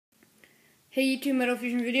Hey YouTube, Metal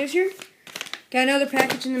Fusion Videos here. Got another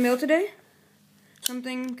package in the mail today.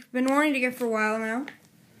 Something I've been wanting to get for a while now.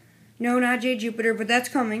 No, not Jade Jupiter, but that's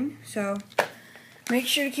coming. So make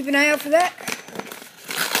sure to keep an eye out for that.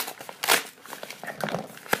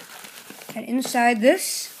 And inside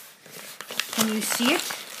this, can you see it?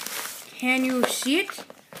 Can you see it?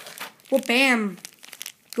 Well, bam!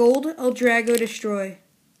 Gold Ldrago Destroy.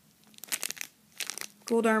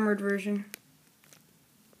 Gold armored version.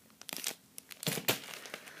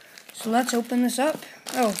 So let's open this up.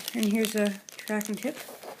 Oh, and here's a tracking tip.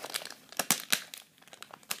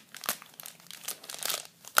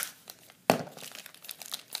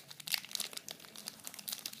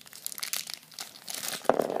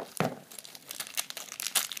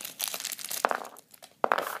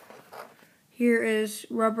 Here is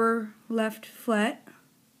rubber left flat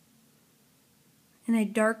in a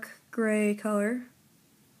dark gray color.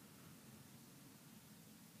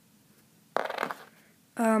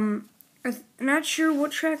 I'm not sure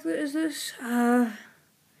what track is this. I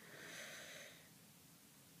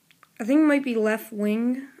think it might be left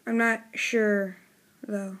wing. I'm not sure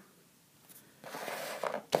though.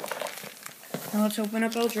 Now let's open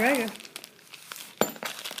up Ldrago.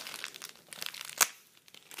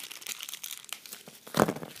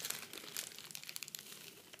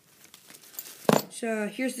 So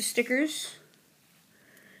here's the stickers.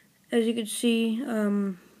 As you can see,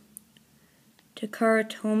 Takara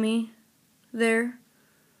Tomy there.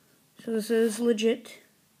 So this is legit.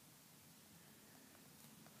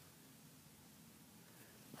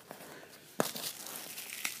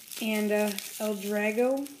 And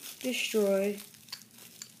Ldrago Destroy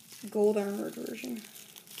Gold Armored version.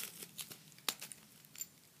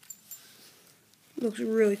 Looks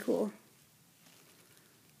really cool.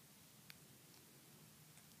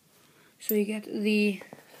 So you get the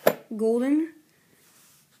golden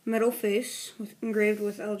metal face engraved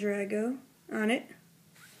with Ldrago on it.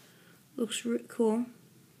 Looks really cool.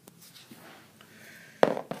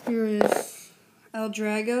 Here is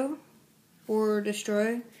Ldrago or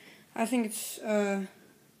Destroy. I think it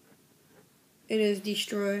is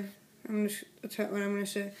Destroy. That's what I'm gonna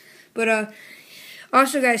say. But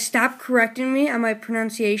also, guys, stop correcting me on my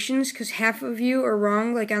pronunciations because half of you are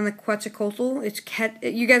wrong. Like on the Quetzalcoatl,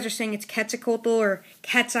 you guys are saying it's Quetzacoatl or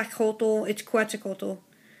Quetzacoatl. It's Quetzacoatl.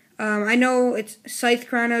 I know it's Scythe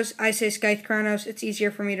Kronos. I say Scythe Kronos. It's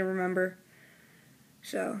easier for me to remember.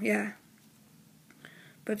 So yeah.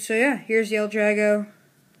 So yeah, here's the Ldrago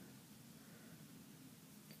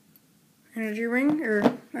energy ring, or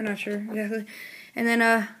I'm not sure exactly. And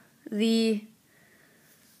then the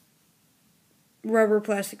rubber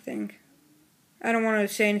plastic thing. I don't want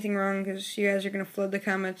to say anything wrong because you guys are going to flood the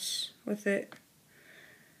comments with it.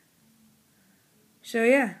 So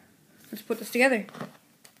yeah, let's put this together.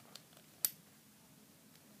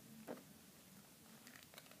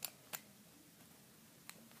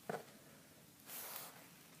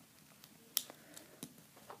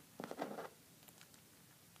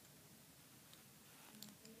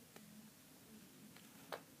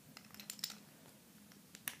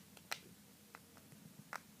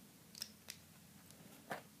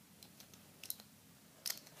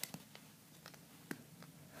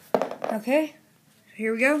 Okay, so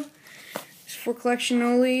here we go. It's for collection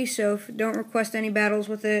only, so don't request any battles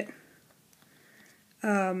with it.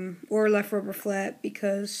 Or left rubber flat,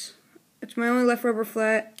 because it's my only left rubber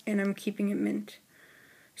flat, and I'm keeping it mint.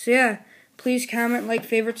 So yeah, please comment, like,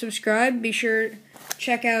 favorite, subscribe. Be sure to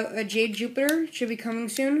check out Jade Jupiter. It should be coming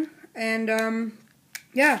soon. And,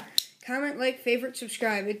 yeah, comment, like, favorite,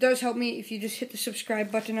 subscribe. It does help me if you just hit the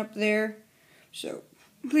subscribe button up there. So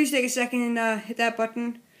please take a second and hit that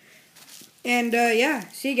button. And, yeah,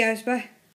 see you guys. Bye.